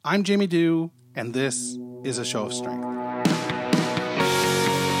I'm Jamie Dew, and this is A Show of Strength.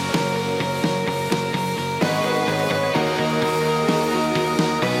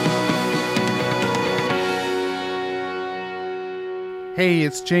 Hey,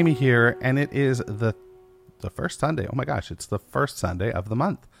 it's Jamie here, and it is the first Sunday. Oh my gosh, it's the first Sunday of the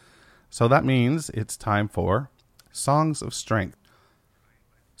month. So that means it's time for Songs of Strength.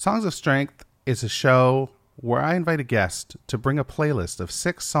 Songs of Strength is a show where I invite a guest to bring a playlist of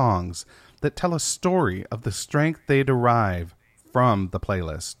 6 songs that tell a story of the strength they derive from the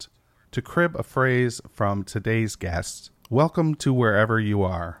playlist. To crib a phrase from today's guest, welcome to wherever you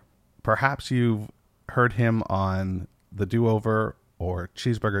are. Perhaps you've heard him on The Do-Over or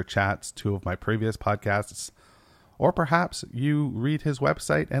Cheeseburger Chats, 2 of my previous podcasts, or perhaps you read his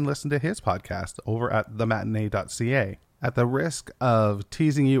website and listen to his podcast over at thematinee.ca. At the risk of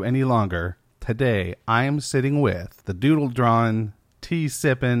teasing you any longer, today I am sitting with the doodle-drawing,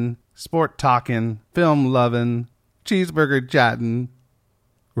 tea-sipping, sport-talking, film-loving, cheeseburger chatting,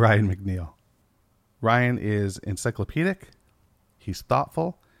 Ryan McNeil. Ryan is encyclopedic, he's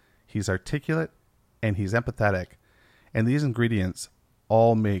thoughtful, he's articulate, and he's empathetic. And these ingredients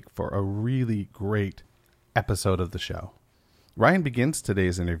all make for a really great episode of the show. Ryan begins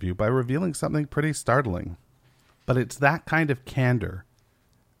today's interview by revealing something pretty startling. But it's that kind of candor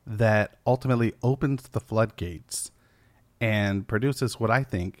that ultimately opens the floodgates and produces what I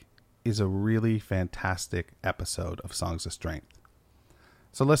think is a really fantastic episode of Songs of Strength.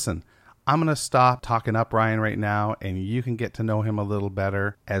 So listen, I'm going to stop talking up Ryan right now, and you can get to know him a little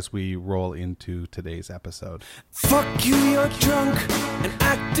better as we roll into today's episode. Fuck you, you're drunk and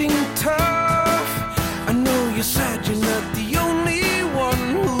acting tough. I know you said you're not the only one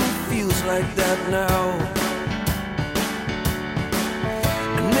who feels like that now.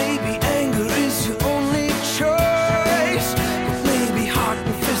 And maybe anger is your only choice, but maybe heart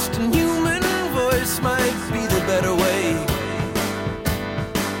and fist and human voice might be the better way.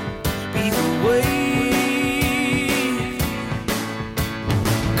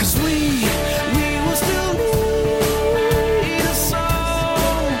 Cause we will still need a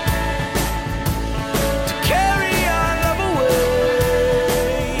song to carry our love away,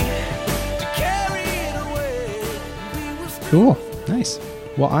 to carry it away. Cool. Nice.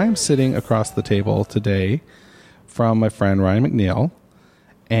 Well, I'm sitting across the table today from my friend Ryan McNeil,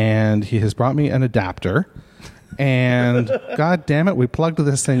 and he has brought me an adapter. And god damn it, we plugged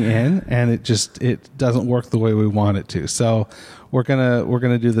this thing in and it doesn't work the way we want it to. So we're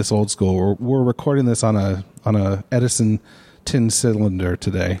gonna do this old school. We're recording this on a Edison tin cylinder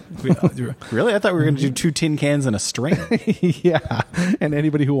today. Really? I thought we were going to do 2 tin cans and a string. Yeah. And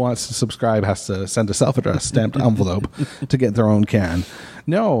anybody who wants to subscribe has to send a self-addressed stamped envelope to get their own can.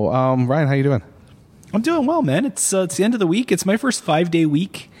 No, Ryan, how you doing? I'm doing well, man. It's the end of the week. It's my first 5-day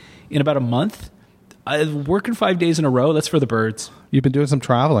week in about a month. I'm working 5 days in a row. That's for the birds. You've been doing some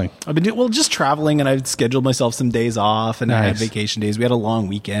traveling. I've been just traveling, and I've scheduled myself some days off, and nice. I had vacation days. We had a long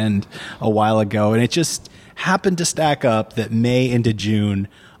weekend a while ago, and it just happened to stack up that May into June,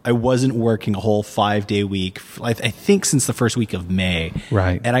 I wasn't working a whole 5-day week. I think since the first week of May.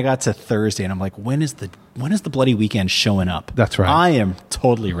 Right. And I got to Thursday, and I'm like, when is the bloody weekend showing up? That's right. I am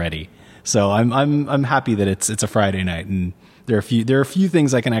totally ready. So I'm happy that it's a Friday night, and there are a few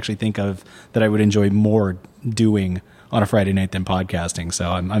things I can actually think of that I would enjoy more doing on a Friday night than podcasting.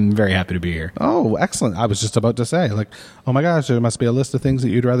 So I'm very happy to be here. Oh, excellent. I was just about to say, like, oh my gosh, there must be a list of things that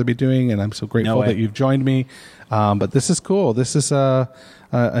you'd rather be doing, and I'm so grateful that you've joined me. But this is cool. This is a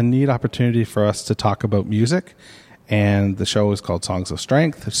neat opportunity for us to talk about music, and the show is called Songs of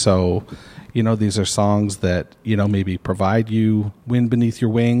Strength. So, these are songs that, maybe provide you wind beneath your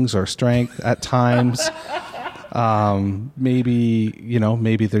wings or strength at times. Maybe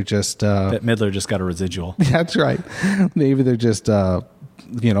they're just Bette Midler just got a residual. That's right. Maybe they're just like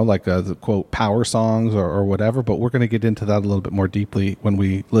the quote power songs or whatever, but we're going to get into that a little bit more deeply when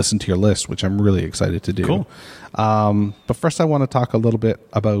we listen to your list, which I'm really excited to do. Cool. But first I want to talk a little bit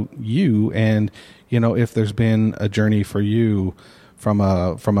about you and if there's been a journey for you from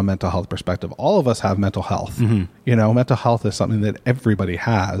a mental health perspective. All of us have mental health. Mm-hmm. Mental health is something that everybody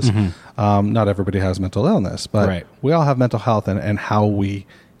has. Mm-hmm. Not everybody has mental illness, but right. We all have mental health, and how we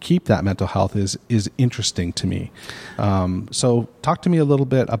keep that mental health is interesting to me. So talk to me a little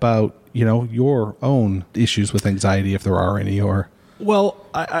bit about, your own issues with anxiety, if there are any, or... Well,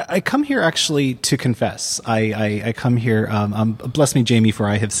 I come here actually to confess. I come here, bless me, Jamie, for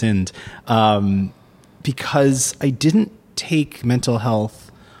I have sinned, because I didn't take mental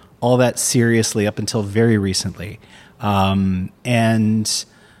health all that seriously up until very recently. And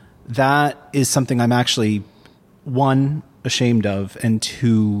that is something I'm actually, ashamed of, and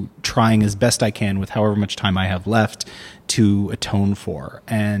 2, trying as best I can with however much time I have left to atone for.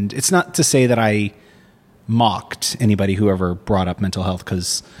 And it's not to say that I mocked anybody who ever brought up mental health,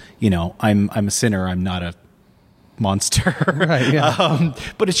 because, I'm a sinner. I'm not a monster. Right, yeah.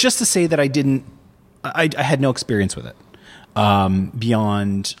 But it's just to say that I had no experience with it.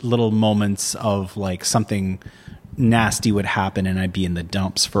 Beyond little moments of like something nasty would happen and I'd be in the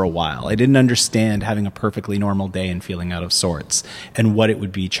dumps for a while. I didn't understand having a perfectly normal day and feeling out of sorts and what it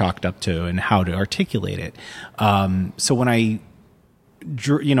would be chalked up to and how to articulate it. So when I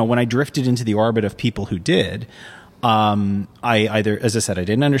drifted into the orbit of people who did, I either, as I said, I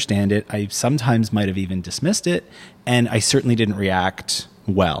didn't understand it. I sometimes might have even dismissed it, and I certainly didn't react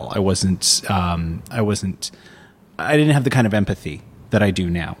well. I didn't have the kind of empathy that I do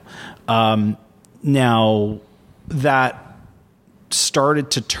now. Now that started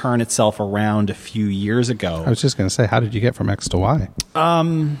to turn itself around a few years ago. I was just going to say, how did you get from X to Y?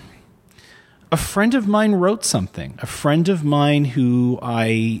 A friend of mine wrote something. A friend of mine who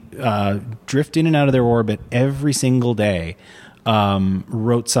I drift in and out of their orbit every single day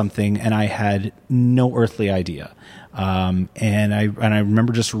wrote something, and I had no earthly idea. And I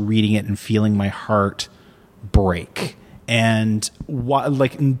remember just reading it and feeling my heart break. And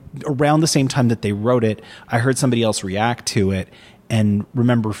around the same time that they wrote it, I heard somebody else react to it and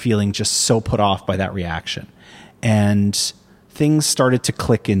remember feeling just so put off by that reaction. And things started to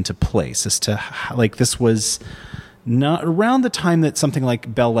click into place as to this was not around the time that something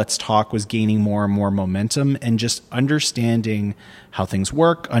like Bell Let's Talk was gaining more and more momentum, and just understanding how things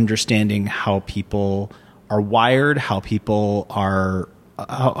work, understanding how people are wired, how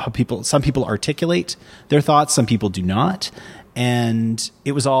some people articulate their thoughts, some people do not. And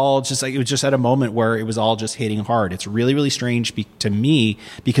it was all just it was just at a moment where it was all just hitting hard. It's really, really strange to me,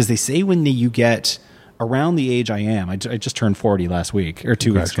 because they say when you get around the age I am, I just turned 40 last week or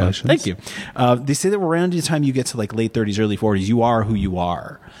 2 weeks ago. Thank you. They say that around the time you get to like late 30s, early 40s, you are who you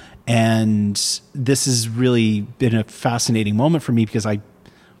are. And this has really been a fascinating moment for me, because I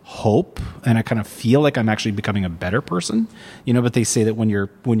hope and I kind of feel like I'm actually becoming a better person, but they say that when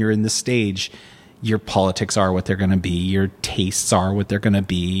you're in this stage, your politics are what they're going to be, your tastes are what they're going to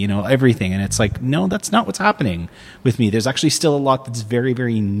be, everything. And it's like, no, that's not what's happening with me. There's actually still a lot that's very,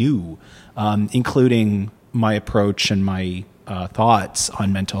 very new, including my approach and my thoughts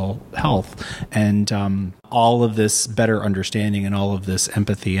on mental health, and all of this better understanding and all of this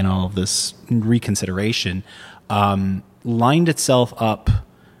empathy and all of this reconsideration lined itself up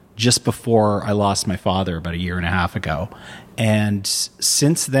just before I lost my father about 1.5 years ago. And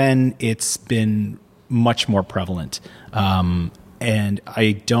since then, it's been much more prevalent. And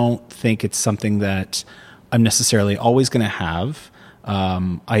I don't think it's something that I'm necessarily always going to have.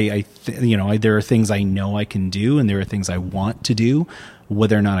 There are things I know I can do, and there are things I want to do.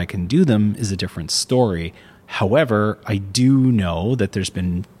 Whether or not I can do them is a different story. However, I do know that there's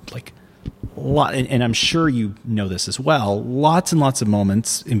been and I'm sure you know this as well, lots and lots of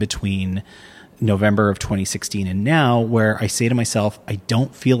moments in between November of 2016 and now where I say to myself, I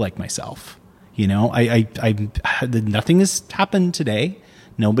don't feel like myself. Nothing has happened today.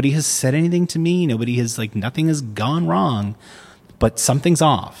 Nobody has said anything to me. Nothing has gone wrong, but something's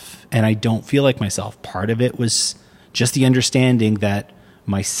off and I don't feel like myself. Part of it was just the understanding that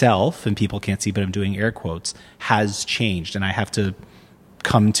myself, and people can't see, but I'm doing air quotes, has changed, and I have to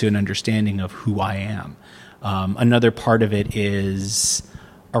come to an understanding of who I am. Another part of it is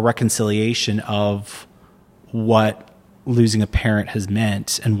a reconciliation of what losing a parent has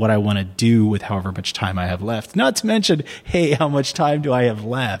meant and what I want to do with however much time I have left. Not to mention, hey, how much time do I have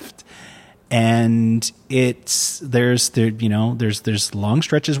left? And there's long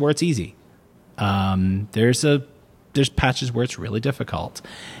stretches where it's easy. There's patches where it's really difficult,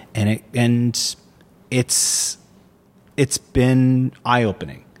 and it's been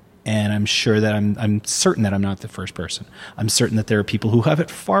eye-opening. And I'm sure that I'm certain that I'm not the first person. I'm certain that there are people who have it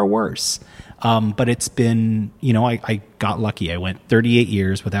far worse. But it's been, I got lucky. I went 38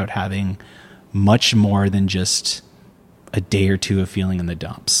 years without having much more than just a day or two of feeling in the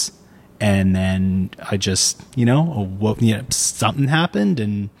dumps. And then I just, something happened,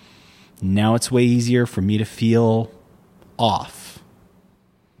 and now it's way easier for me to feel off.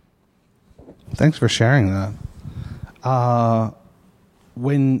 Thanks for sharing that.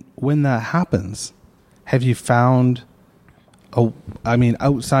 When that happens, have you found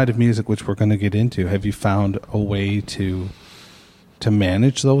outside of music, which we're going to get into, have you found a way to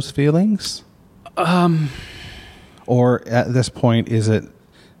manage those feelings? Or at this point, is it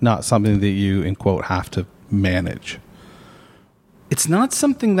not something that you, in quote, have to manage? It's not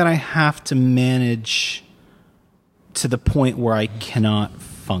something that I have to manage to the point where I cannot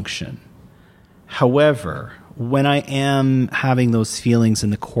function. However, when I am having those feelings in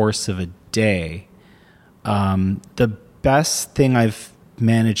the course of a day, the best thing I've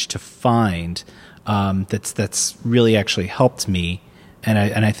managed to find that's really actually helped me, and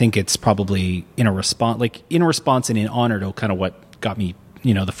I think it's probably in a response and in honor to kind of what got me,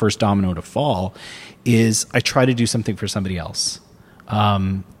 the first domino to fall, is I try to do something for somebody else.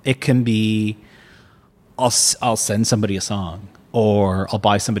 It can be I'll send somebody a song, or I'll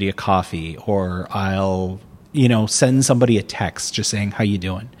buy somebody a coffee, or I'll send somebody a text just saying, how you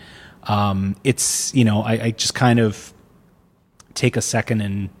doing? It's, I just kind of take a second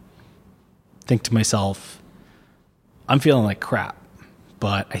and think to myself, I'm feeling like crap,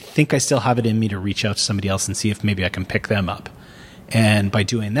 but I think I still have it in me to reach out to somebody else and see if maybe I can pick them up. And by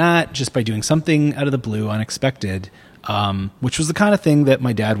doing that, just by doing something out of the blue, unexpected, which was the kind of thing that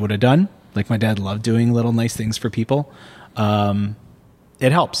my dad would have done. Like, my dad loved doing little nice things for people.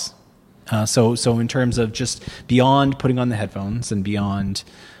 It helps. So in terms of just beyond putting on the headphones and beyond,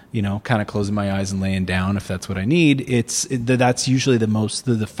 kind of closing my eyes and laying down if that's what I need, that's usually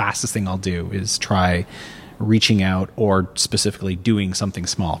the fastest thing I'll do is try reaching out or specifically doing something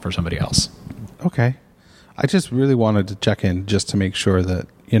small for somebody else. Okay. I just really wanted to check in just to make sure that,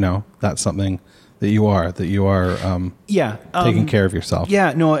 that's something that you are taking care of yourself.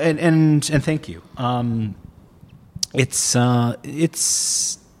 Yeah, no, and thank you. It's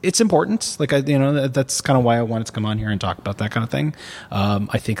important. Like, that's kind of why I wanted to come on here and talk about that kind of thing.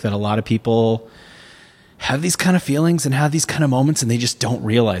 I think that a lot of people have these kind of feelings and have these kind of moments, and they just don't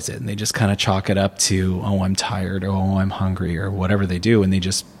realize it, and they just kind of chalk it up to, oh, I'm tired, or oh, I'm hungry, or whatever they do, and they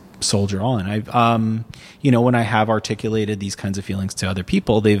just soldier on. When I have articulated these kinds of feelings to other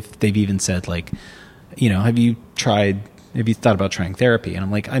people, they've even said, like, have you thought about trying therapy? And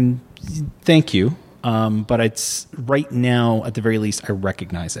I'm like, thank you. But it's right now, at the very least, I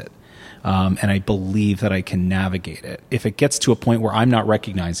recognize it. And I believe that I can navigate it. If it gets to a point where I'm not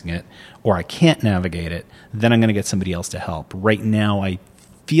recognizing it, or I can't navigate it, then I'm going to get somebody else to help. Right now, I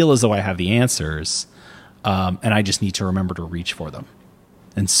feel as though I have the answers, and I just need to remember to reach for them.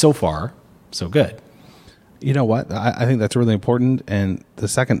 And so far, so good. You know what? I think that's really important. And the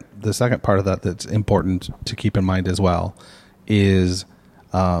second part of that that's important to keep in mind as well is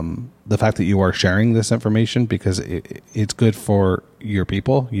the fact that you are sharing this information, because it's good for your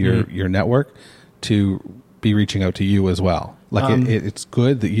people, your network, to be reaching out to you as well. Like, it's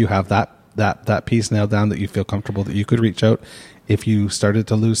good that you have that piece nailed down, that you feel comfortable that you could reach out if you started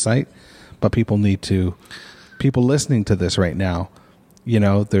to lose sight. But people listening to this right now,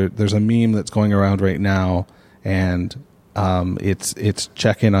 there's a meme that's going around right now, and it's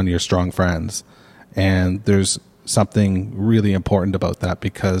check in on your strong friends. And there's something really important about that,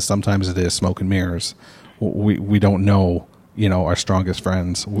 because sometimes it is smoke and mirrors. We don't know, our strongest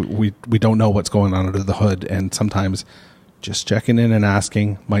friends. We don't know what's going on under the hood, and sometimes just checking in and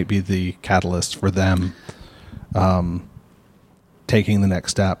asking might be the catalyst for them taking the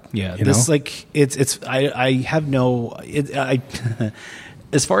next step. Yeah, I have no.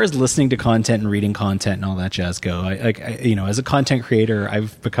 As far as listening to content and reading content and all that jazz go, as a content creator,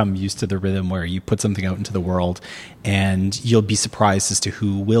 I've become used to the rhythm where you put something out into the world, and you'll be surprised as to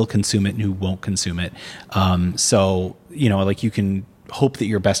who will consume it and who won't consume it. You can hope that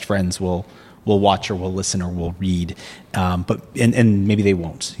your best friends will watch or will listen or will read, but maybe they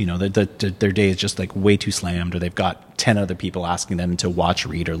won't. Their day is just like way too slammed, or they've got 10 other people asking them to watch,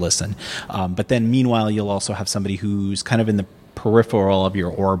 read, or listen. But then meanwhile, you'll also have somebody who's kind of in the peripheral of your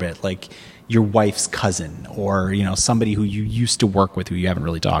orbit, like your wife's cousin, or somebody who you used to work with who you haven't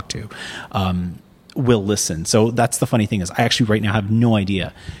really talked to, will listen. So that's the funny thing, is I actually right now have no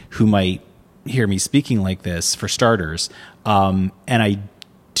idea who might hear me speaking like this, for starters, and I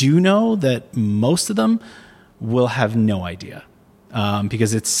do know that most of them will have no idea,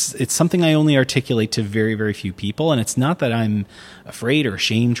 because it's something I only articulate to very, very few people, and it's not that I'm afraid or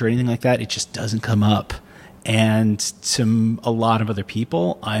ashamed or anything like that. It just doesn't come up. And to a lot of other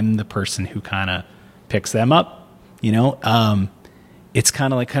people, I'm the person who kind of picks them up. It's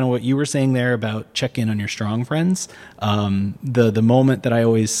kind of like what you were saying there about check in on your strong friends. The moment that I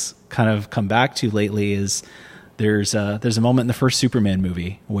always kind of come back to lately is there's a moment in the first Superman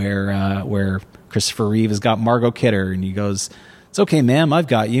movie where Christopher Reeve has got Margot Kidder, and he goes, "It's okay, ma'am, I've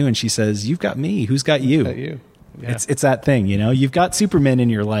got you," and she says, "You've got me. Who's got you?" Got you. Yeah. It's that thing, You've got Supermen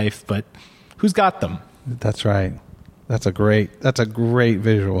in your life, but who's got them? That's right. That's a great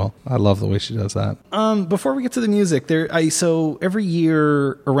visual. I love the way she does that. Before we get to the music, so every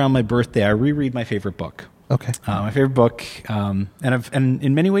year around my birthday, I reread my favorite book. Okay. My favorite book, and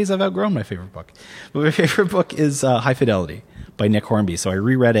in many ways I've outgrown my favorite book. But my favorite book is High Fidelity by Nick Hornby. So I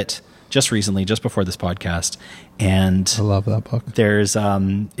reread it just recently, just before this podcast, and I love that book. There's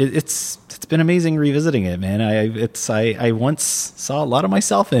it's been amazing revisiting it, man. I once saw a lot of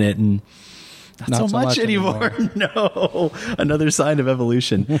myself in it, and not so much anymore. No, another sign of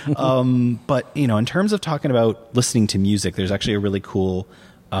evolution. But in terms of talking about listening to music, there's actually a really cool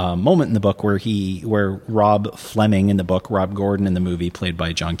moment in the book where Rob Fleming in the book, Rob Gordon in the movie, played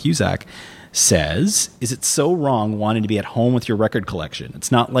by John Cusack, says, "Is it so wrong wanting to be at home with your record collection?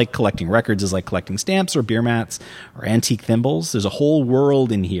 It's not like collecting records is like collecting stamps or beer mats or antique thimbles. There's a whole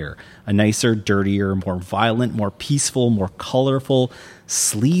world in here. A nicer, dirtier, more violent, more peaceful, more colorful,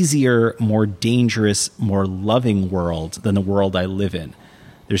 sleazier, more dangerous, more loving world than the world I live in.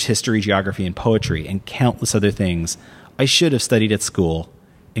 There's history, geography, and poetry, and countless other things I should have studied at school,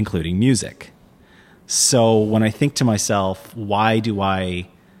 including music." So when I think to myself, why do I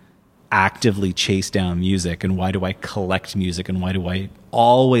actively chase down music, and why do I collect music, and why do I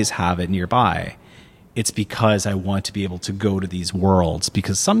always have it nearby? It's because I want to be able to go to these worlds,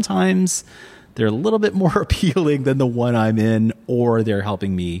 because sometimes they're a little bit more appealing than the one I'm in, or they're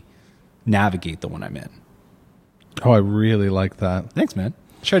helping me navigate the one I'm in. Oh, I really like that. Thanks, man.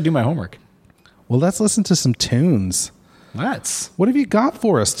 Try to do my homework. Well, let's listen to some tunes. What have you got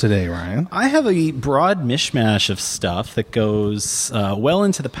for us today, Ryan? I have a broad mishmash of stuff that goes well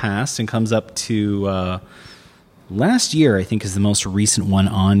into the past and comes up to last year, I think, is the most recent one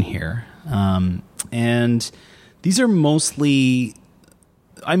on here. And these are I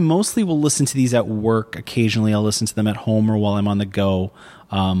mostly will listen to these at work. Occasionally I'll listen to them at home or while I'm on the go.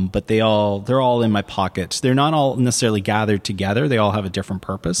 But they're all in my pocket. They're not all necessarily gathered together. They all have a different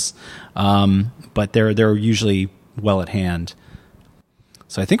purpose. But they're usually well at hand.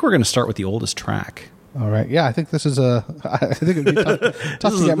 So I think we're going to start with the oldest track. All right. Yeah, I think this is I think it'd be tough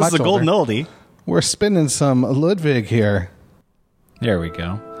to get much This is a golden oldie. We're spinning some Ludwig here. There we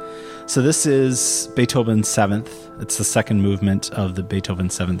go. So this is Beethoven's 7th. It's the second movement of the Beethoven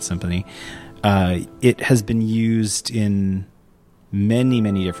 7th Symphony. It has been used in many,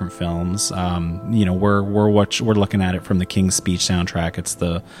 many different films. We're looking at it from the King's Speech soundtrack. It's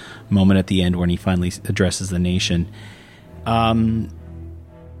the moment at the end when he finally addresses the nation.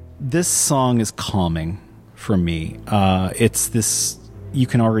 This song is calming for me. It's this, you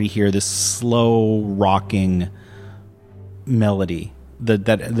can already hear this slow rocking melody that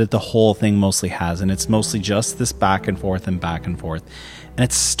the whole thing mostly has, and it's mostly just this back and forth and back and forth. And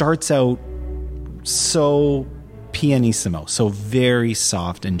it starts out so pianissimo, so very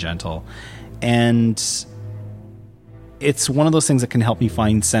soft and gentle, and it's one of those things that can help me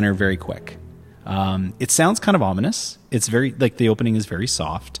find center very quick. It sounds kind of ominous. It's very, like, the opening is very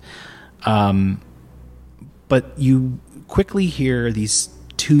soft, but you quickly hear these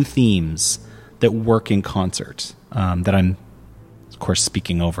two themes that work in concert, that I'm of course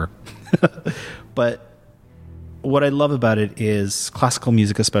speaking over. But what I love about it is classical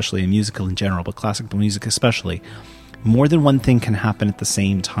music, especially, and musical in general, but classical music especially, more than one thing can happen at the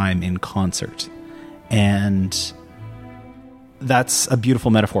same time in concert. And that's a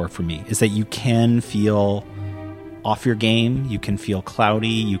beautiful metaphor for me, is that you can feel off your game, you can feel cloudy,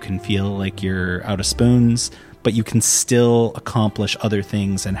 you can feel like you're out of spoons, but you can still accomplish other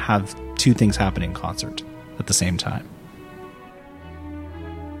things and have two things happen in concert at the same time.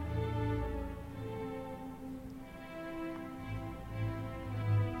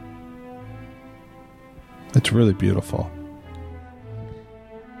 It's really beautiful.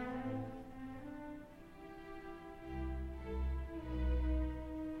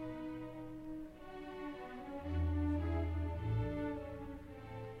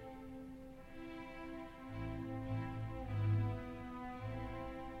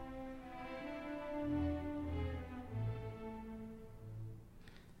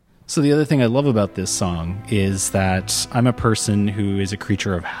 So the other thing I love about this song is that I'm a person who is a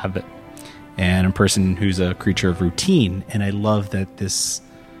creature of habit, and a person who's a creature of routine. And I love that this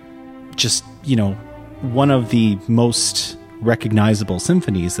just, one of the most recognizable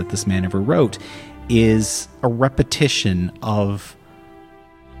symphonies that this man ever wrote is a repetition of,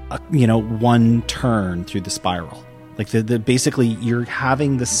 one turn through the spiral. Like the basically you're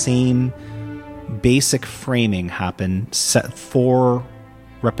having the same basic framing happen, set 4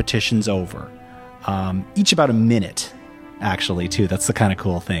 repetitions over, each about a minute, actually, too. That's the kind of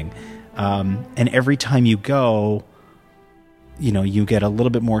cool thing. And every time you go, you get a little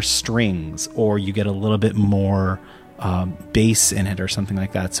bit more strings, or you get a little bit more bass in it, or something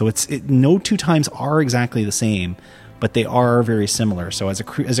like that. So no 2 times are exactly the same, but they are very similar. So as a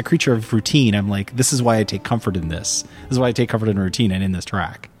creature of routine, I'm like, this is why I take comfort in this. This is why I take comfort in routine and in this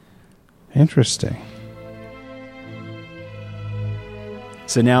track. Interesting.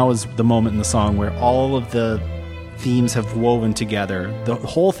 So now is the moment in the song where all of the themes have woven together. The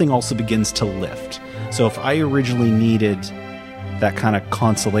whole thing also begins to lift. So if I originally needed that kind of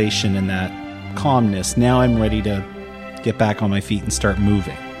consolation and that calmness, now I'm ready to get back on my feet and start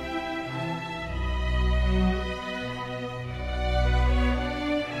moving.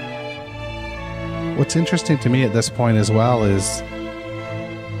 What's interesting to me at this point as well is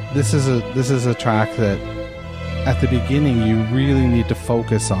this is a track that at the beginning you really need to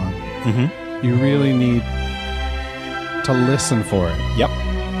focus on. Mm-hmm. You really need to listen for it. Yep.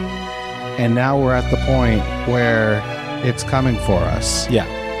 And now we're at the point where it's coming for us. Yeah.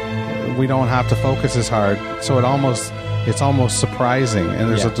 We don't have to focus as hard, so it's almost surprising, and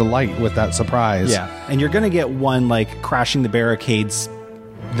there's a delight with that surprise. Yeah, and you're going to get one like crashing the barricades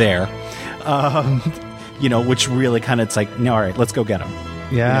there, which really kind of, it's like, no, all right, let's go get them.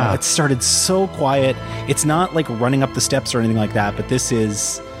 Yeah. It started so quiet. It's not like running up the steps or anything like that, but this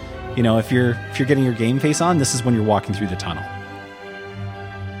is, if you're getting your game face on, this is when you're walking through the tunnel.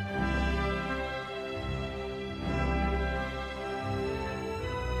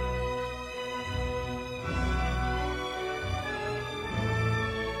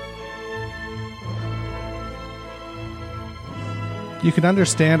 You can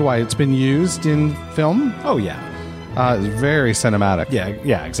understand why it's been used in film. Oh, yeah. It's very cinematic.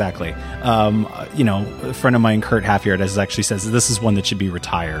 Yeah, exactly. A friend of mine, Kurt Halfyard, actually says this is one that should be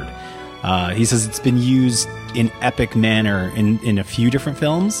retired. He says it's been used in epic manner in a few different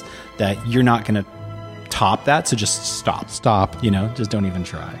films that you're not going to top that, so just stop. Just don't even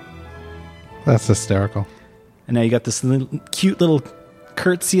try. That's hysterical. And now you got this cute little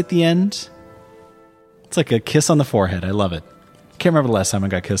curtsy at the end. It's like a kiss on the forehead. I love it. Can't remember the last time I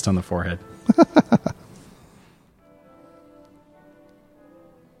got kissed on the forehead.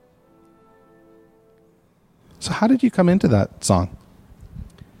 So how did you come into that song?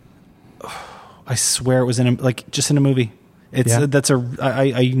 I swear it was in a movie.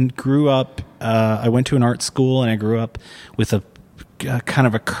 I grew up, I went to an art school, and I grew up with a kind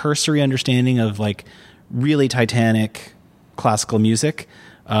of a cursory understanding of like really Titanic classical music.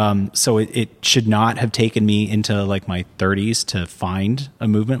 So it should not have taken me into like my 30s to find a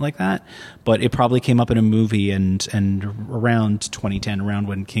movement like that, but it probably came up in a movie, and around 2010, around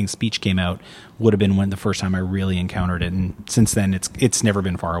when King's Speech came out, would have been when the first time I really encountered it, and since then it's never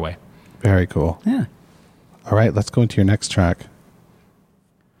been far away. Very cool. Yeah. All right, let's go into your next track.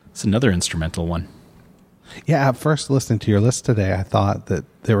 It's another instrumental one. Yeah, at first listening to your list today, I thought that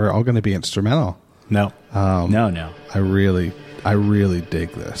they were all going to be instrumental. No. No. I really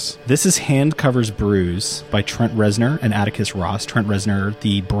dig this. This is Hand Covers Bruise by Trent Reznor and Atticus Ross. Trent Reznor,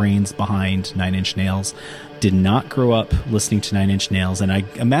 the brains behind Nine Inch Nails, did not grow up listening to Nine Inch Nails, and I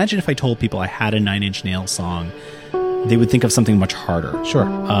imagine if I told people I had a Nine Inch Nails song, they would think of something much harder. Sure.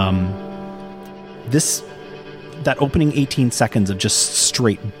 That opening 18 seconds of just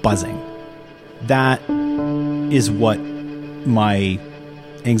straight buzzing, that is what my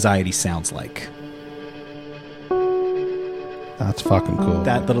anxiety sounds like. That's fucking cool.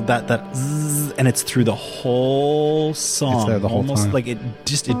 That little that zzz, and it's through the whole song. It's there the whole almost time. like it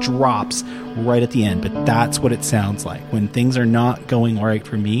drops right at the end, but that's what it sounds like. When things are not going right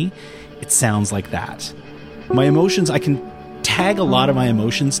for me, it sounds like that. My emotions, I can tag a lot of my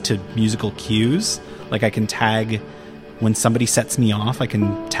emotions to musical cues. Like I can tag when somebody sets me off, I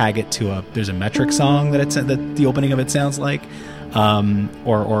can tag it to there's a Metric song that the opening of it sounds like,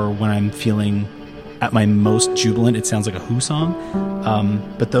 or when I'm feeling at my most jubilant, it sounds like a Who song.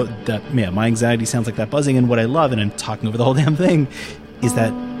 But my anxiety sounds like that buzzing. And what I love, and I'm talking over the whole damn thing, is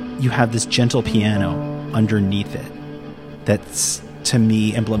that you have this gentle piano underneath it. That's to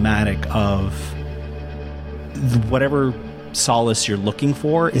me emblematic of whatever solace you're looking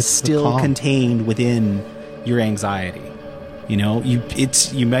for is still contained within your anxiety.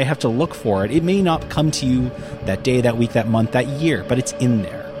 You may have to look for it. It may not come to you that day, that week, that month, that year, but it's in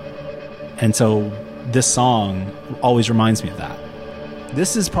there. And so this song always reminds me of that.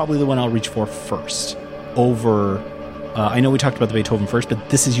 This is probably the one I'll reach for first over, I know we talked about the Beethoven first, but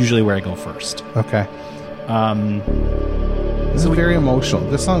this is usually where I go first. Okay. This is very emotional.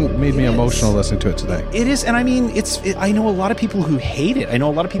 This song made me emotional listening to it today. It is, and I mean, I know a lot of people who hate it. I know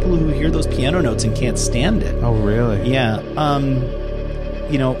a lot of people who hear those piano notes and can't stand it. Oh, really? Yeah.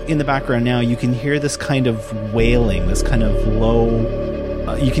 In the background now, you can hear this kind of wailing, this kind of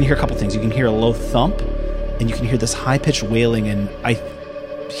low... you can hear a couple things. You can hear a low thump, and you can hear this high-pitched wailing, and I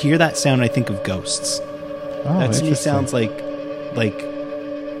hear that sound, and I think of ghosts. That to me interesting. sounds like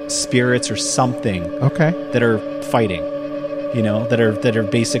spirits or something Okay. that are fighting, you know, that are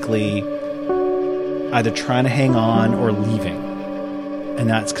basically either trying to hang on or leaving. And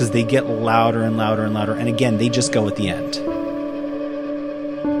that's because they get louder and louder and louder. And again, they just go at the end.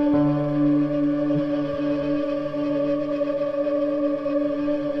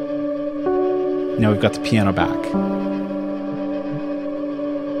 Now we've got the piano back.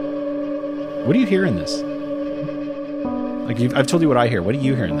 What do you hear in this? Like, I've told you what I hear. What do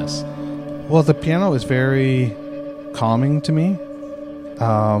you hear in this? Well, the piano is very calming to me.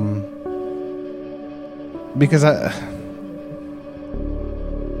 Because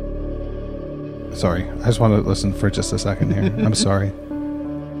sorry, I just want to listen for just a second here. I'm sorry.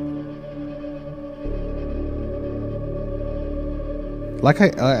 Like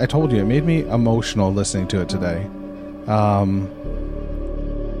I told you, it made me emotional listening to it today.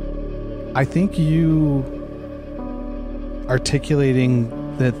 I think you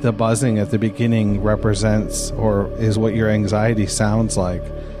articulating that the buzzing at the beginning represents or is what your anxiety sounds like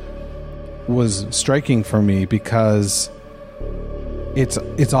was striking for me, because it's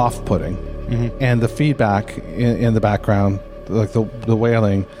off-putting. Mm-hmm. And the feedback in the background, like the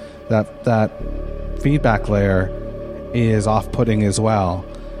wailing, that feedback layer is off-putting as well.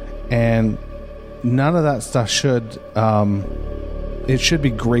 And none of that stuff should it should be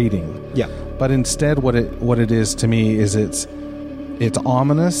grating. Yeah. But instead what it is to me is it's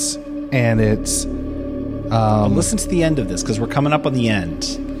ominous, and it's listen to the end of this, because we're coming up on the end,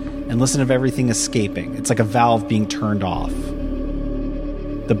 and listen to everything escaping. It's like a valve being turned off.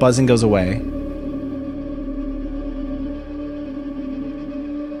 The buzzing goes away.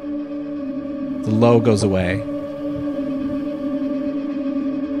 The low goes away.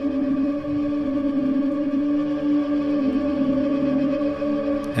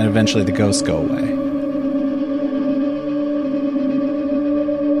 And eventually the ghosts go away.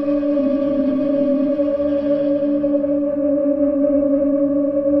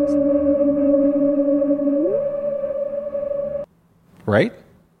 Right?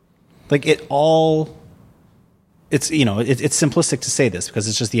 Like it's you know, it's simplistic to say this because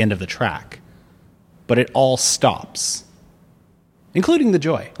it's just the end of the track, but it all stops, including the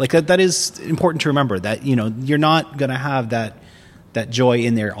joy. Like that is important to remember, that, you know, you're not going to have that joy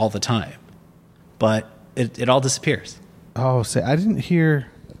in there all the time, but it all disappears. Oh, say I didn't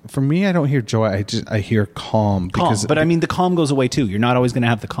hear. For me, I don't hear joy. I hear calm. Because but I mean, the calm goes away too. You're not always going to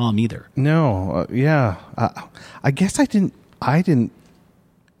have the calm either. No, yeah. I guess I didn't.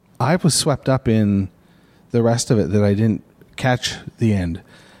 I was swept up in the rest of it that I didn't catch the end,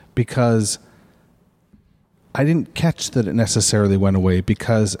 because I didn't catch that it necessarily went away,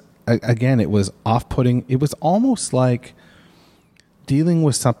 because again, it was off-putting. It was almost like dealing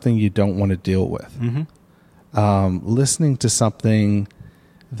with something you don't want to deal with. Mm-hmm. Listening to something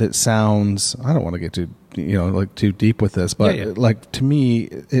that sounds, I don't want to get too, too deep with this, but like to me,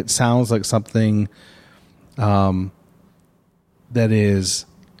 it sounds like something that is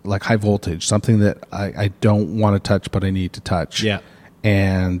like high voltage, something that I don't want to touch, but I need to touch. Yeah.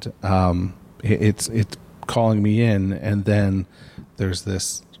 And it's calling me in, and then there's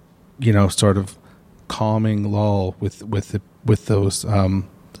this, sort of calming lull with those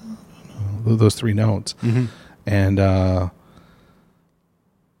three notes. Mm-hmm. And I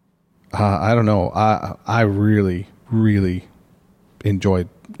don't know. I really, really enjoyed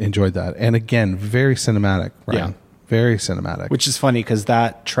that. And again, very cinematic, right? Yeah. Very cinematic. Which is funny because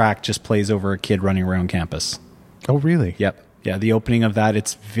that track just plays over a kid running around campus. Oh, really? Yep. Yeah, the opening of that,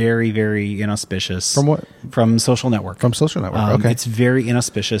 it's very, very inauspicious. From what? From Social Network. From Social Network, okay. It's very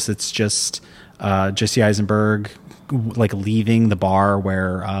inauspicious. It's just Jesse Eisenberg like leaving the bar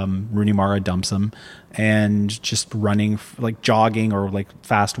where Rooney Mara dumps him, and just running, like jogging or like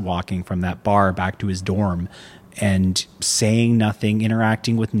fast walking from that bar back to his dorm, and saying nothing,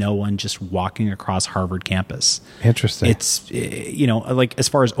 interacting with no one, just walking across Harvard campus. Interesting. It's, like as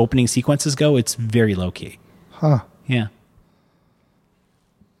far as opening sequences go, it's very low key. Huh. Yeah.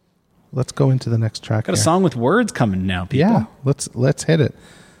 Let's go into the next track. Got a song with words coming now, people. Yeah, let's hit it.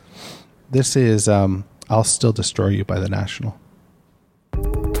 This is I'll Still Destroy You by The National.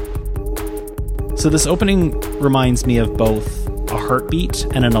 So this opening reminds me of both a heartbeat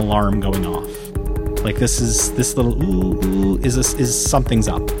and an alarm going off. Like this little ooh is something's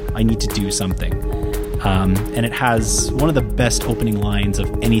up. I need to do something. And it has one of the best opening lines of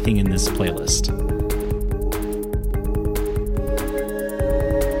anything in this playlist.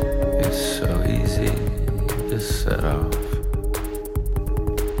 It's so easy to set off.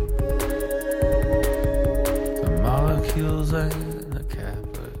 The molecules and the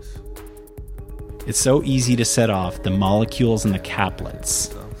capitals. It's so easy to set off the molecules and the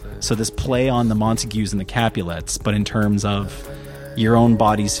Capulets. So this play on the Montagues and the Capulets, but in terms of your own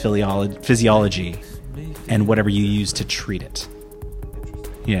body's physiology and whatever you use to treat it.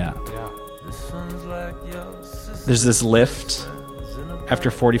 Yeah. There's this lift after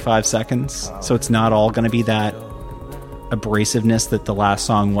 45 seconds, so it's not all going to be that abrasiveness that the last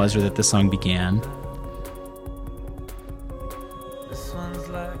song was or that the song began.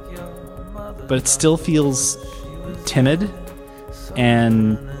 But it still feels timid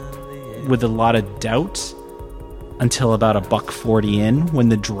and with a lot of doubt until about $1:40 in, when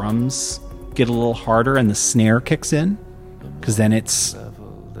the drums get a little harder and the snare kicks in, because then it's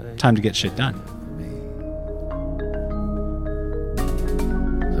time to get shit done.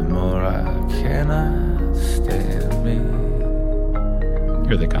 The more I cannot stand me.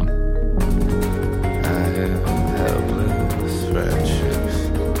 Here they come. I have helpless friendships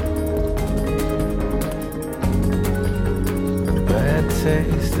and bad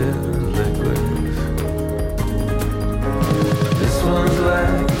taste in liquids. This one's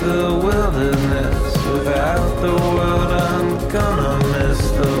like the wilderness. Without the world, I'm gonna miss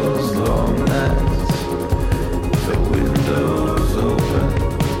those long nights. The windows open.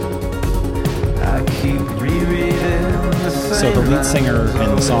 I keep rereading the same. So the lead singer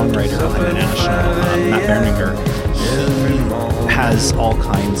and songwriter of the National, Matt Berninger, he has all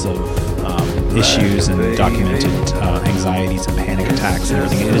kinds of issues and documented anxieties and panic attacks and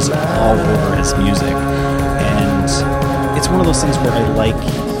everything. It is all over his music, and it's one of those things where I like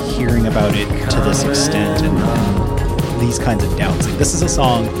hearing about it to this extent and these kinds of doubts. Like, this is a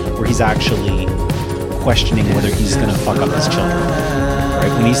song where he's actually questioning whether he's going to fuck up his children.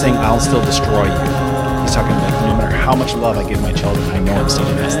 Right? When he's saying, "I'll still destroy you," he's talking like, no matter how much love I give my children, I know I'm still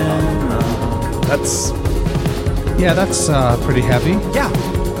going to mess them up. That's pretty heavy. Yeah.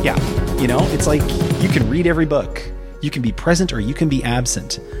 You know, it's like you can read every book, you can be present or you can be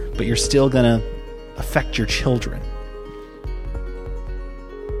absent, but you're still going to affect your children.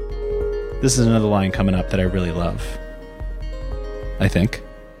 This is another line coming up that I really love, I think.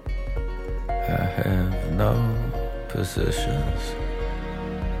 I have no positions,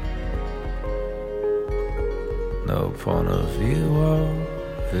 no point of view or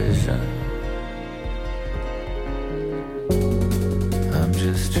vision. I'm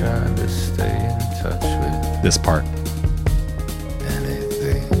just trying to stay in touch with This part.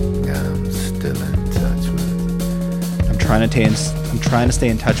 anything I'm still in touch with. I'm trying to stay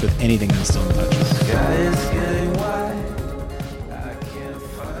in touch with anything I'm still in touch with. Sky is getting wide. I can't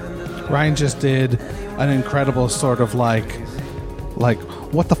find it. Ryan just did an incredible sort of like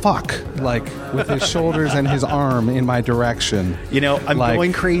what the fuck, like with his shoulders and his arm in my direction. You know, I'm Like-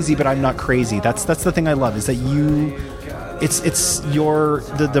 going crazy, but I'm not crazy. That's the thing I love, is that it's your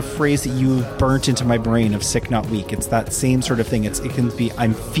the phrase that you burnt into my brain of sick not weak. It's that same sort of thing. It can be,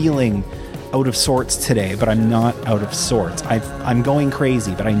 I'm feeling out of sorts today, but I'm not out of sorts. I'm going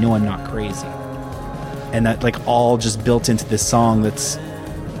crazy, but I know I'm not crazy. And that, like, all just built into this song that's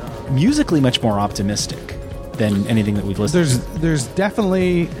musically much more optimistic than anything that we've listened to. There's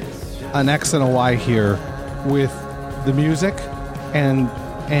definitely an X and a Y here with the music and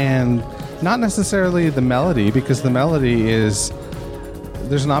not necessarily the melody, because the melody is,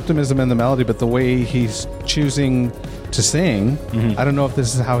 there's an optimism in the melody, but the way he's choosing to sing, I don't know if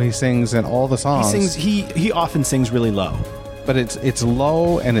this is how he sings in all the songs. He often sings really low. But it's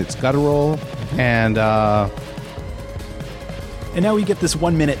low and it's guttural and now we get this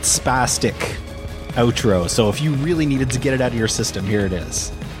 1 minute spastic outro. So if you really needed to get it out of your system, here it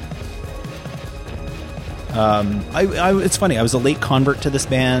is. It's funny. I was a late convert to this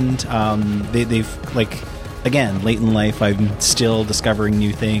band. They've like, again, late in life, I'm still discovering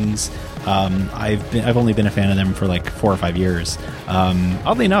new things. I've only been a fan of them for like 4 or 5 years.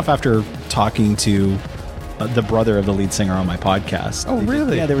 Oddly enough, after talking to the brother of the lead singer on my podcast. Oh,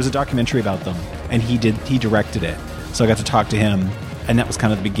 really? Yeah, there was a documentary about them, and he directed it. So I got to talk to him, and that was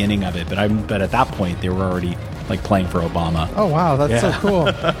kind of the beginning of it. But at that point, they were already like playing for Obama. oh wow, that's so cool.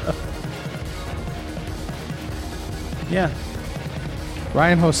 Yeah.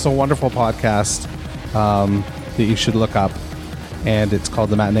 Ryan hosts a wonderful podcast that you should look up, and it's called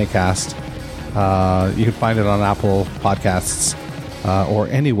The Matinee Cast. You can find it on Apple Podcasts or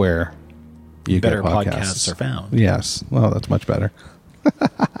anywhere you Better get podcasts are found. Yes. Well, that's much better.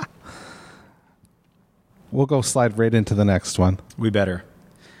 We'll go slide right into the next one. We better.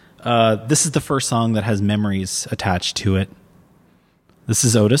 This is the first song that has memories attached to it. This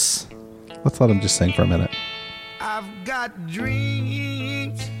is Otis. Let's let him just sing for a minute. I've got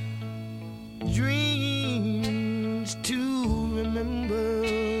dreams to remember.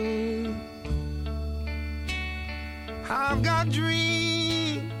 I've got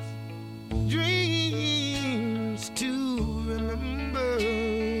dreams, dreams to remember.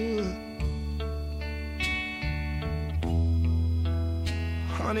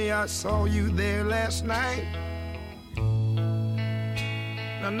 Honey, I saw you there last night.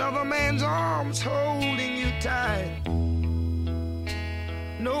 Another man's arms holding you tight.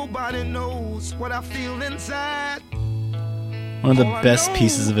 Nobody knows what I feel inside. One of the best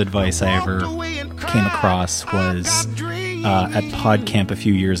pieces of advice I ever came across was at PodCamp a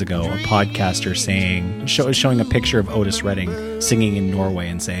few years ago. A podcaster showing a picture of Otis Redding singing in Norway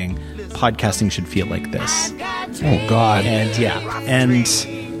and saying, "Podcasting should feel like this." Oh God! And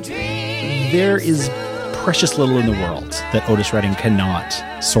there is precious little in the world that Otis Redding cannot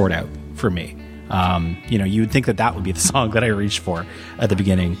sort out for me. You would think that would be the song that I reached for at the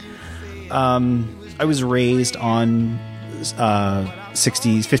beginning. I was raised on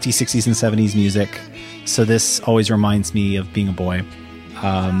 60s, 50s, 60s, and 70s music, so this always reminds me of being a boy.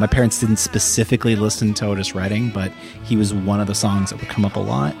 My parents didn't specifically listen to Otis Redding, but he was one of the songs that would come up a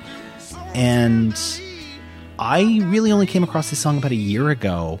lot. And I really only came across this song about a year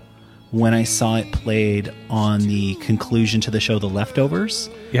ago when I saw it played on the conclusion to the show The Leftovers.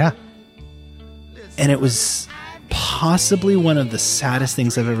 Yeah. And it was possibly one of the saddest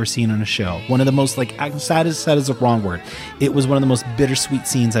things I've ever seen on a show. One of the most, sad is a wrong word. It was one of the most bittersweet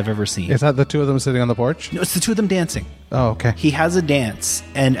scenes I've ever seen. Is that the two of them sitting on the porch? No, it's the two of them dancing. Oh, okay. He has a dance,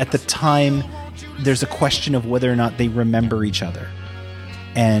 and at the time, there's a question of whether or not they remember each other.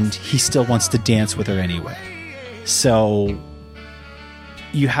 And he still wants to dance with her anyway. So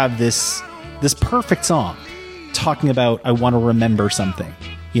you have this perfect song talking about, I want to remember something,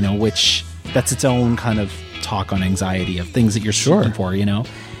 which that's its own kind of talk on anxiety of things that you're shooting for,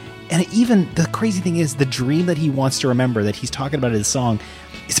 And even the crazy thing is the dream that he wants to remember that he's talking about in his song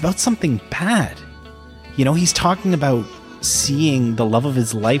is about something bad. He's talking about seeing the love of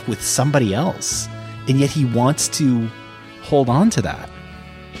his life with somebody else, and yet he wants to hold on to that.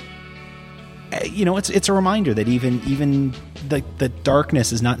 It's a reminder that even the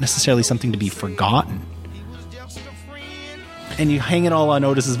darkness is not necessarily something to be forgotten. And you hang it all on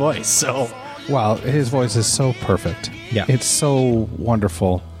Otis's voice, so... Well, his voice is so perfect. Yeah. It's so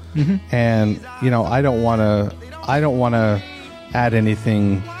wonderful. Mm-hmm. And, I don't want to add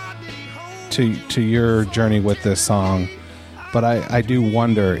anything to your journey with this song, but I do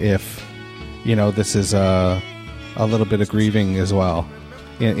wonder if, this is a little bit of grieving as well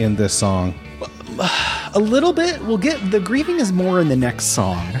in this song. A little bit. We'll get the grieving is more in the next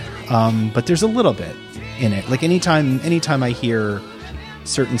song, but there's a little bit in it. Like anytime I hear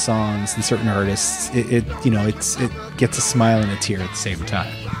certain songs and certain artists, it gets a smile and a tear at the same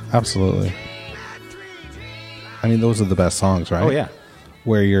time. Absolutely. I mean, those are the best songs, right? Oh yeah.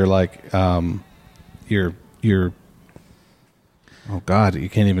 Where you're like, you're. Oh God, you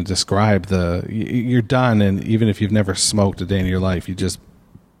can't even describe you're done, and even if you've never smoked a day in your life, you just.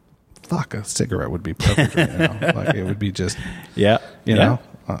 Fuck, a cigarette would be perfect right now. Like it would be just, yeah, you know.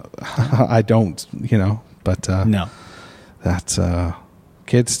 I don't, but no, that's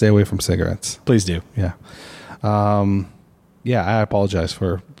kids, stay away from cigarettes. Please do. Yeah, yeah. I apologize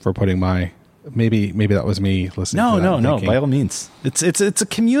for putting my maybe that was me listening. No. By all means, it's a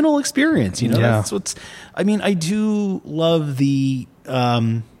communal experience. Yeah. That's what's. I mean, I do love the.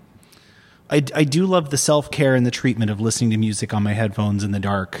 I do love the self-care and the treatment of listening to music on my headphones in the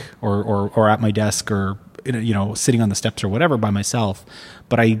dark or at my desk or, sitting on the steps or whatever by myself.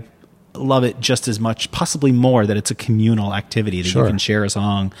 But I love it just as much, possibly more, that it's a communal activity, that you can share a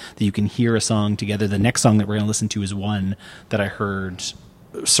song, that you can hear a song together. The next song that we're going to listen to is one that I heard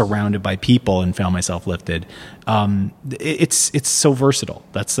surrounded by people and found myself lifted. It's so versatile.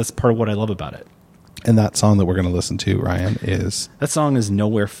 That's part of what I love about it. And that song that we're going to listen to, Ryan, is... That song is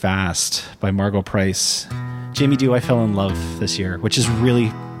Nowhere Fast by Margot Price. Jamie Dew, I fell in love this year, which is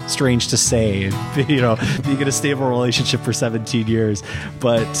really strange to say, being in a stable relationship for 17 years.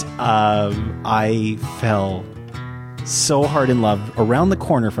 But I fell so hard in love around the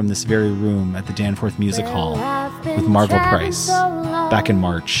corner from this very room at the Danforth Music Hall with Margot Price back in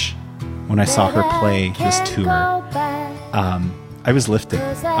March when I saw her play this tour. I was lifted.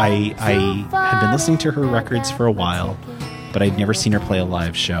 I had been listening to her records for a while, but I'd never seen her play a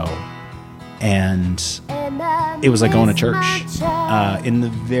live show. And it was like going to church in the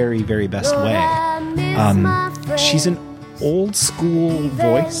very, very best way. She's an old school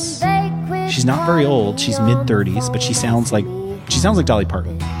voice. She's not very old. She's mid-30s, but she sounds like Dolly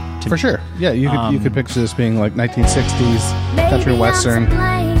Parton. For sure. Yeah, you could picture this being like 1960s country western.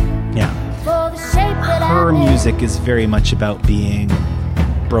 Yeah. Her music is very much about being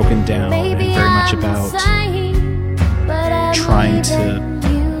broken down and very much about trying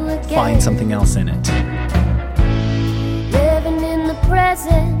to find something else in it. Living in the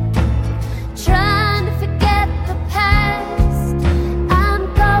present, trying to forget the past.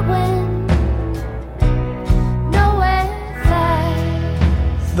 I'm going nowhere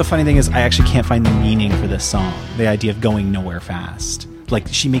fast. The funny thing is, I actually can't find the meaning for this song. The idea of going nowhere fast. Like,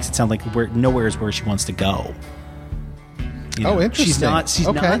 she makes it sound like nowhere is where she wants to go. You know, interesting. She's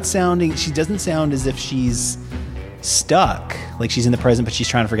not sounding, she doesn't sound as if she's stuck. Like she's in the present, but she's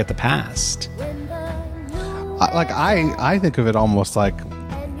trying to forget the past. I think of it almost like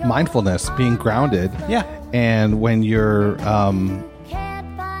mindfulness, being grounded. Yeah. And when you're,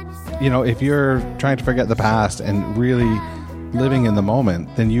 if you're trying to forget the past and really living in the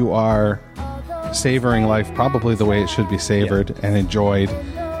moment, then you are savoring life probably the way it should be savored and enjoyed.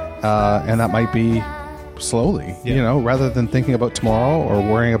 And that might be slowly, rather than thinking about tomorrow or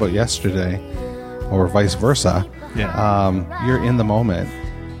worrying about yesterday or vice versa. You're in the moment.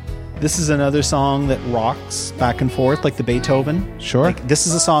 This is another song that rocks back and forth like the Beethoven. Sure. Like, this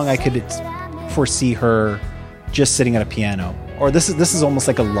is a song I could foresee her just sitting at a piano. Or this is almost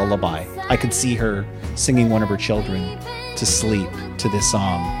like a lullaby. I could see her singing one of her children to sleep to this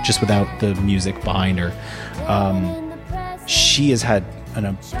song just without the music behind her. She has had an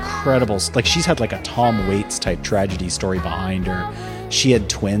incredible, like she's had like a Tom Waits type tragedy story behind her. She had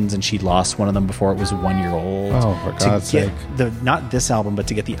twins and she lost one of them before it was 1 year old. Oh, for God's sake. Not this album, but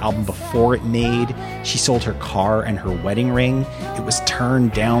to get the album before it made, she sold her car and her wedding ring. It was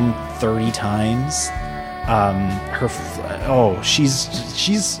turned down 30 times. Her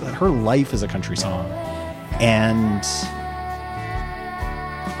life is a country song. And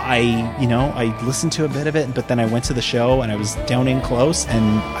I listened to a bit of it, but then I went to the show and I was down in close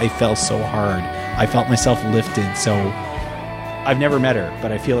and I fell so hard. I felt myself lifted. So I've never met her,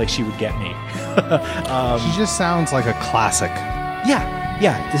 but I feel like she would get me. She just sounds like a classic.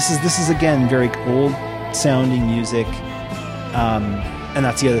 Yeah. This is again very old sounding music. And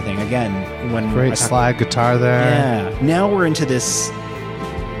that's the other thing. Again, when great slide guitar there. Yeah. Now we're into this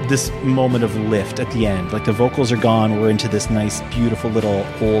moment of lift at the end. Like the vocals are gone. We're into this nice, beautiful little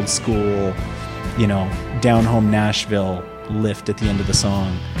old school, down home Nashville lift at the end of the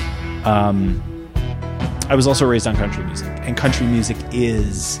song. I was also raised on country music, and country music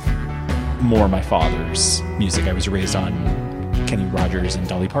is more my father's music. I was raised on Kenny Rogers and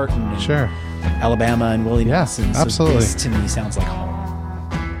Dolly Parton and sure. Alabama and Willie Nelson. So absolutely. This to me sounds like home.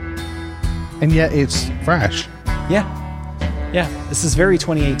 And yet it's fresh. Yeah, this is very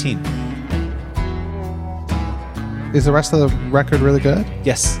 2018. Is the rest of the record really good?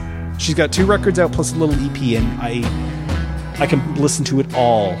 Yes. She's got 2 records out plus a little EP, and I can listen to it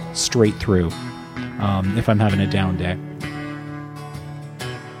all straight through if I'm having a down day.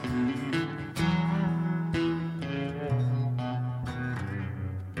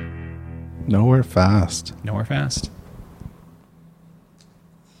 Nowhere Fast.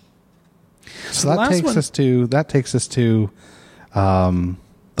 So that takes us to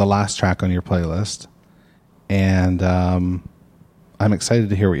the last track on your playlist, and I'm excited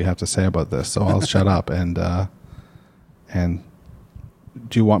to hear what you have to say about this. So I'll shut up and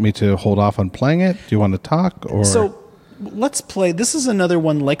do you want me to hold off on playing it? Do you want to talk? Or so let's play. This is another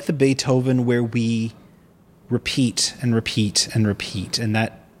one like the Beethoven where we repeat and repeat and repeat, and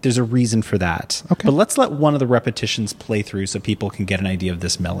that there's a reason for that. Okay. But let's let one of the repetitions play through so people can get an idea of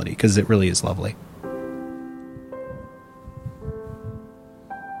this melody, because it really is lovely.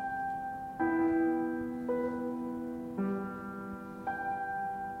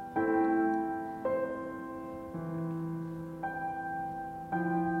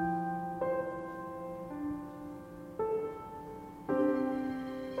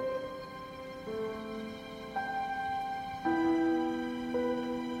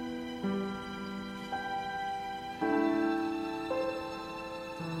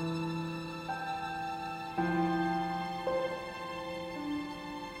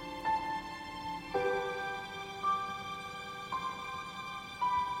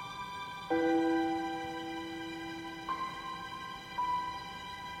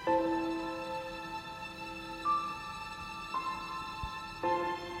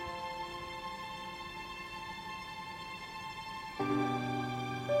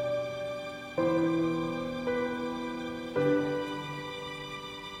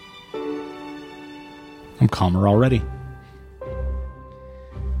 I'm calmer already.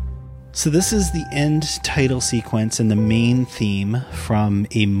 So this is the end title sequence and the main theme from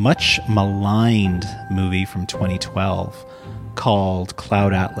a much maligned movie from 2012 called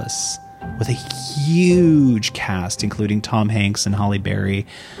Cloud Atlas, with a huge cast including Tom Hanks and Halle Berry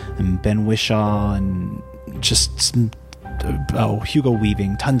and Ben Whishaw and just some Hugo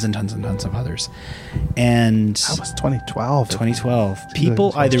Weaving, tons and tons and tons of others. And That was 2012. 2012.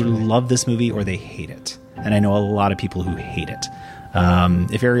 People either love this movie or they hate it. And I know a lot of people who hate it.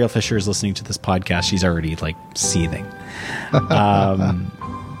 If Ariel Fisher is listening to this podcast, she's already like seething.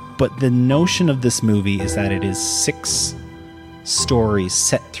 But the notion of this movie is that it is 6 stories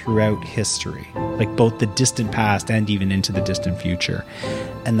set throughout history, like both the distant past and even into the distant future.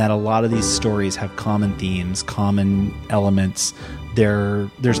 And that a lot of these stories have common themes, common elements.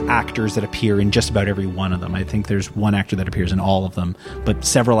 There's actors that appear in just about every one of them. I think there's one actor that appears in all of them, but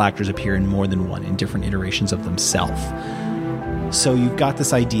several actors appear in more than one, in different iterations of themselves. So you've got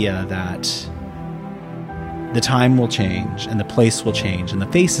this idea that the time will change and the place will change and the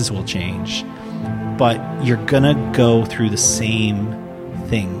faces will change, but you're gonna go through the same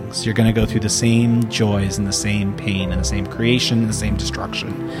things. You're gonna go through the same joys and the same pain and the same creation and the same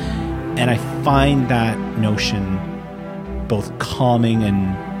destruction. And I find that notion both calming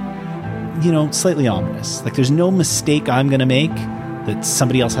and, slightly ominous. Like, there's no mistake I'm gonna make that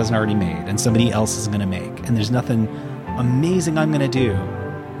somebody else hasn't already made and somebody else is gonna make. And there's nothing amazing I'm gonna do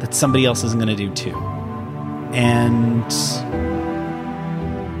that somebody else isn't gonna do too. And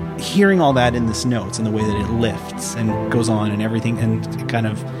hearing all that in this notes and the way that it lifts and goes on and everything, and it kind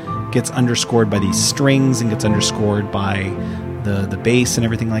of gets underscored by these strings and gets underscored by the bass and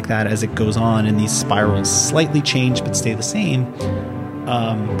everything like that as it goes on, and these spirals slightly change but stay the same.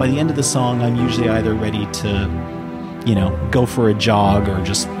 By the end of the song, I'm usually either ready to, go for a jog or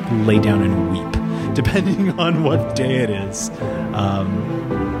just lay down and weep, depending on what day it is.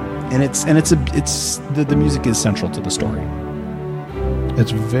 And the music is central to the story.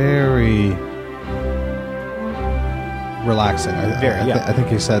 It's very relaxing. I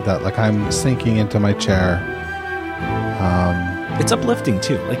think you said that. Like, I'm sinking into my chair. It's uplifting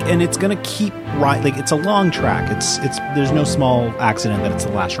too. And it's gonna keep right. Like, it's a long track. It's. There's no small accident that it's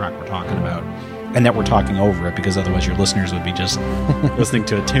the last track we're talking about, and that we're talking over it, because otherwise your listeners would be just listening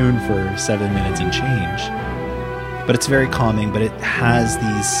to a tune for 7 minutes and change. But it's very calming. But it has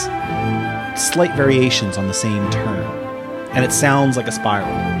these slight variations on the same turn, and it sounds like a spiral.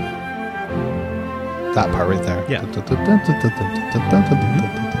 That part right there. Yeah.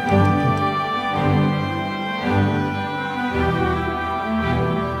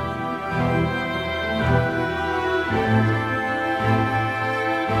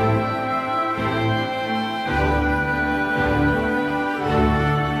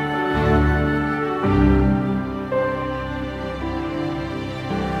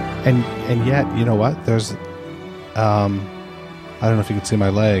 And yet, you know what? There's, I don't know if you can see my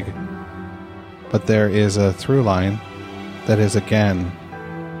leg, but there is a through line that is again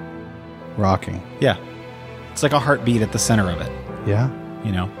rocking. Yeah, it's like a heartbeat at the center of it. Yeah.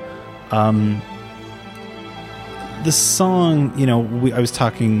 The song, I was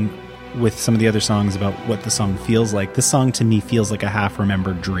talking with some of the other songs about what the song feels like. This song to me feels like a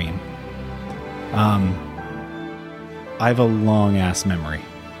half-remembered dream. I have a long-ass memory.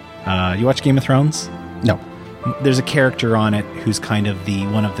 You watch Game of Thrones? No. There's a character on it who's kind of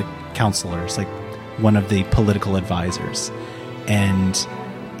one of the counselors, like one of the political advisors. And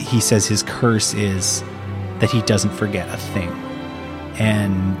he says his curse is that he doesn't forget a thing.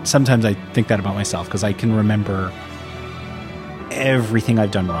 And sometimes I think that about myself, because I can remember everything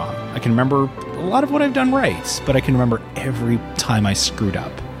I've done wrong. I can remember a lot of what I've done right, but I can remember every time I screwed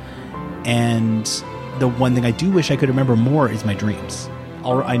up. And the one thing I do wish I could remember more is my dreams.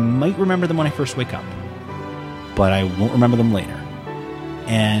 I might remember them when I first wake up, but I won't remember them later.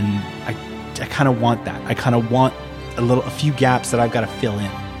 And I kind of want that. I kind of want a few gaps that I've got to fill in.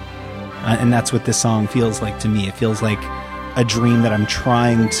 And that's what this song feels like to me. It feels like a dream that I'm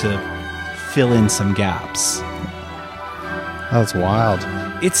trying to fill in some gaps. That's wild.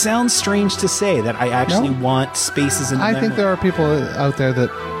 It sounds strange to say that I actually want spaces in the I think there are people out there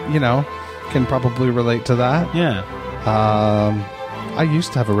that, can probably relate to that. Yeah. I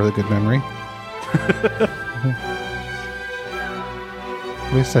used to have a really good memory.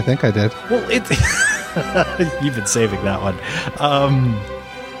 At least I think I did. Well, you've been saving that one.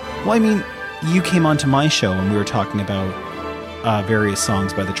 Well, I mean, you came onto my show and we were talking about various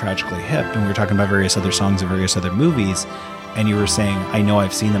songs by the Tragically Hip, and we were talking about various other songs of various other movies, and you were saying, I know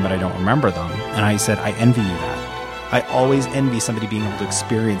I've seen them, but I don't remember them. And I said, I envy you that. I always envy somebody being able to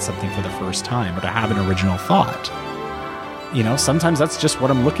experience something for the first time, or to have an original thought. Sometimes that's just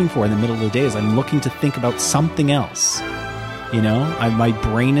what I'm looking for in the middle of the day, is I'm looking to think about something else. My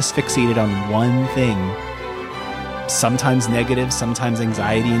brain is fixated on one thing, sometimes negative, sometimes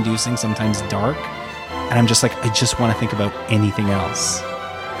anxiety-inducing, sometimes dark, and I'm just like, I just want to think about anything else.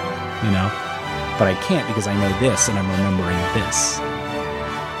 but I can't because I know this and I'm remembering this.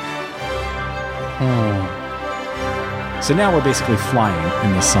 So now we're basically flying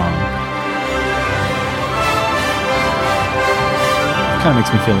in this song. Kind of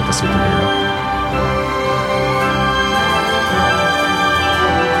makes me feel like a superhero.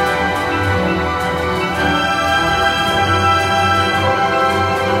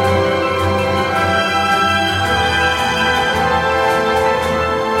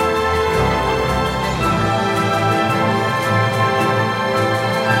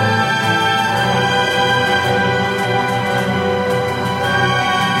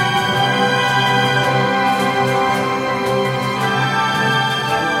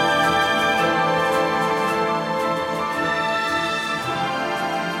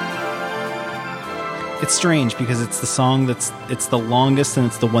 It's strange because it's the song it's the longest and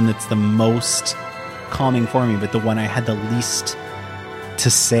it's the one that's the most calming for me, but the one I had the least to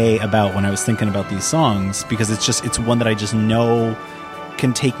say about when I was thinking about these songs, because it's one that I just know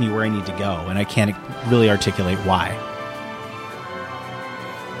can take me where I need to go, and I can't really articulate why.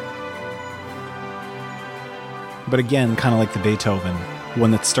 But again, kind of like the Beethoven,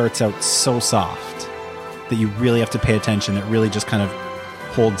 one that starts out so soft that you really have to pay attention, that really just kind of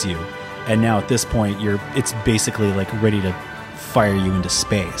holds you. And now at this point, it's basically like ready to fire you into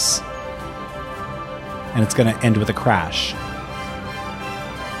space. And it's going to end with a crash.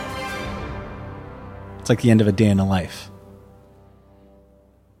 It's like the end of a day in a life.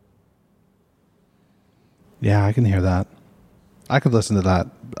 Yeah, I can hear that. I could listen to that.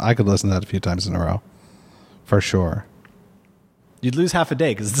 I could listen to that a few times in a row. For sure. You'd lose half a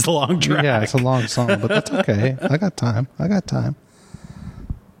day because it's a long track. Yeah, it's a long song, but that's okay. I got time.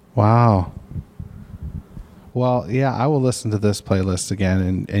 Wow. Well, yeah, I will listen to this playlist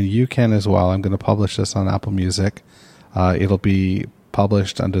again, and you can as well. I'm going to publish this on Apple Music. It'll be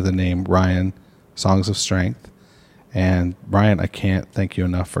published under the name Ryan Songs of Strength. And Ryan, I can't thank you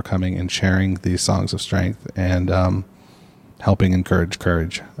enough for coming and sharing these songs of strength and helping encourage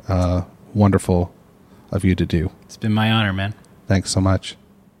courage. Wonderful of you to do. It's been my honor, man. Thanks so much.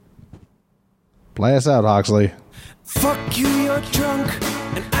 Play us out, Oxley. Fuck you, you're drunk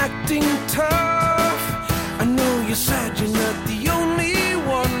and acting tough. I know you're sad, you're not the only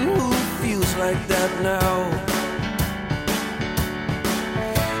one who feels like that now.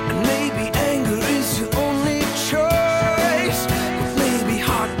 And maybe anger is your only choice, but maybe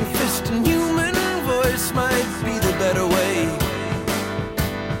heart and fist and human voice might be the better way.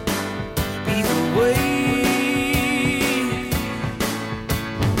 Either way.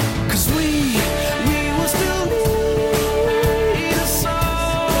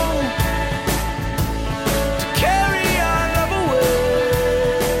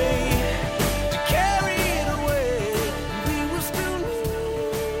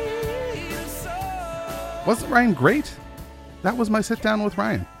 Wasn't Ryan great? That was my sit down with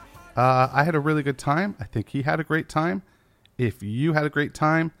Ryan. I had a really good time. I think he had a great time. If you had a great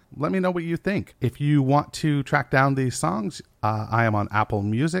time, let me know what you think. If you want to track down these songs, I am on Apple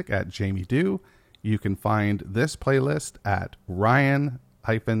Music at Jamie Do. You can find this playlist at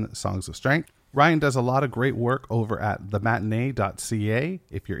Ryan-Songs of Strength. Ryan does a lot of great work over at thematinee.ca.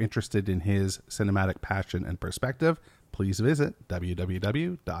 If you're interested in his cinematic passion and perspective, please visit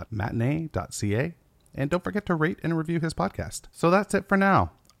www.matinee.ca. And don't forget to rate and review his podcast. So that's it for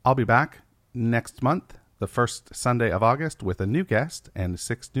now. I'll be back next month, the first Sunday of August, with a new guest and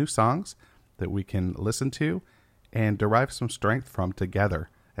 6 new songs that we can listen to and derive some strength from together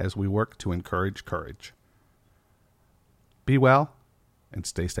as we work to encourage courage. Be well and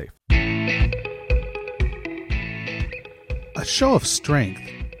stay safe. A Show of Strength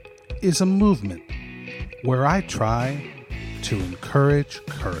is a movement where I try to encourage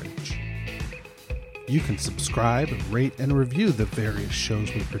courage. You can subscribe, rate, and review the various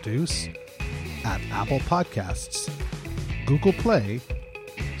shows we produce at Apple Podcasts, Google Play,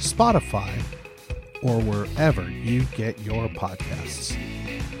 Spotify, or wherever you get your podcasts.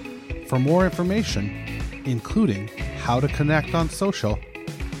 For more information, including how to connect on social,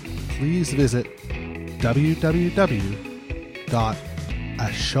 please visit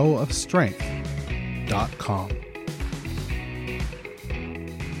www.ashowofstrength.com.